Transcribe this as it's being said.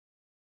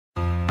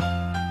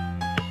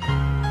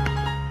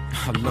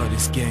I love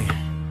this game.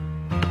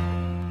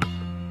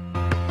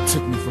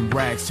 Took me from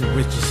rags to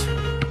riches.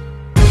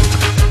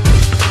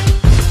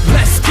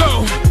 Let's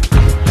go!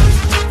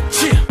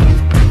 Chill,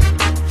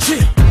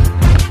 chill,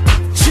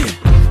 chill, chill,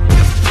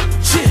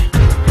 chill,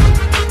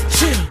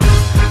 chill,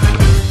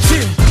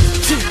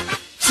 chill,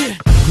 chill.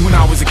 When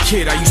I was a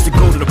kid, I used to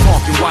go to the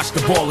park and watch the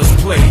ballers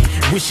play,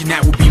 wishing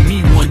that would be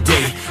me one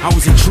day. I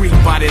was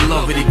intrigued by their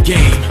love of the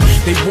game.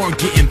 They weren't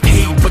getting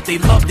paid, but they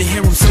loved to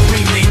hear them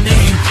scream their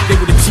name. They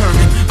were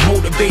determined,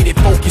 motivated,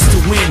 focused to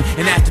win.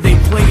 And after they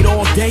played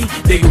all day,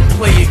 they would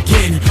play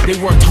again. They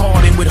worked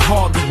hard and would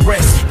hardly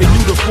rest. They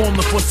knew the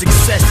formula for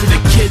success, and a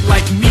kid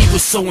like me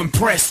was so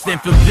impressed. And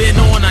from then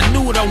on, I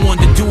knew what I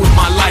wanted to do with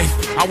my life.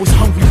 I was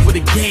hungry for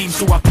the game,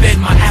 so I fed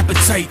my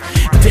appetite.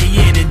 Day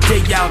in and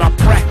day out, I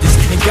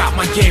practiced and got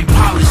my game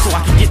polished, so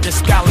I could get the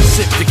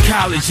scholarship to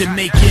college and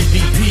make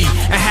MVP.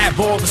 And have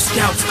all the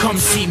scouts come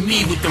see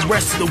me with the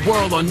rest of the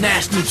world on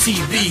national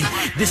TV.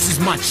 This is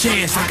my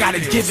chance, I gotta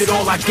give it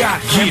all I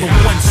got. And with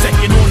 1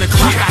 second on the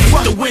clock, I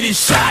hit the winning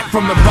shot.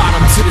 From the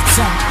bottom to the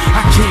top,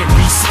 I can't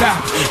be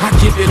stopped. I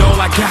give it all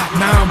I got,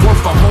 now I'm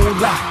worth a whole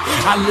lot.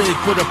 I live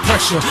for the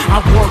pressure,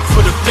 I work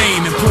for the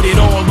fame, and put it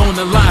all on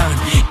the line.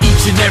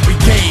 Each and every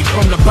game,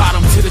 from the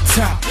bottom to the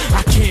top,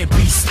 I can't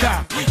be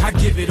stopped. I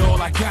give it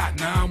all I got,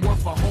 now I'm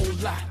worth a whole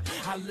lot.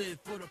 I live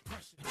for the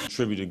pressure.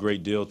 Attribute a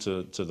great deal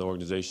to the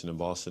organization in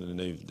Boston, and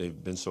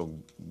they've been so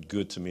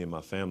good to me and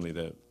my family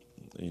that,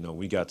 you know,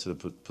 we got to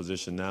the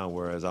position now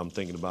whereas I'm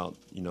thinking about,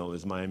 you know,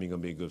 is Miami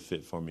gonna be a good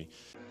fit for me?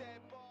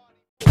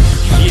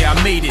 Yeah,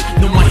 I made it.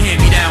 No more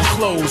hand-me-down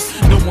clothes.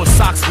 No more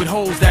socks with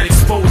holes that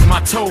expose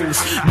my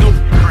toes. No.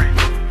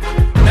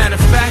 Matter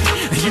of fact,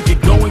 you can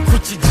go and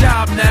quit your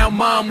job now,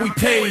 Mom, we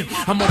paid.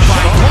 I'm a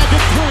bike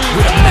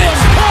with a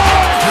match.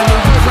 I know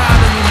you're proud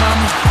of me,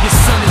 Mama. Your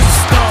son is a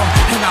star,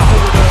 and I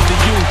owe it all to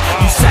you.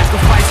 You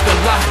sacrificed a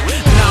lot.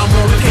 Now I'm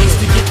on pace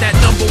to get that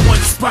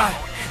 #1 spot.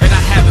 And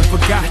I haven't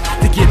forgot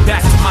to give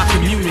back to my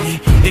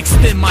community.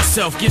 Extend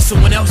myself, give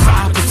someone else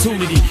an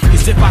opportunity.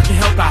 Cause if I can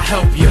help, I'll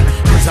help you.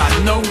 Cause I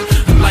know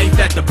life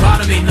at the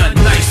bottom ain't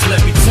nothing nice,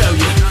 let me tell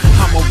you.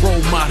 I'm a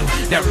role model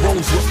that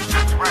rolls with me.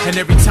 And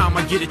every time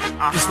I get it,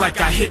 it's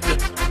like I hit the.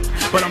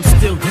 But I'm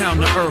still down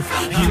to earth,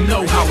 you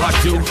know how I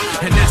do.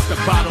 And that's the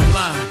bottom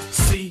line.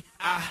 See,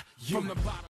 from the bottom.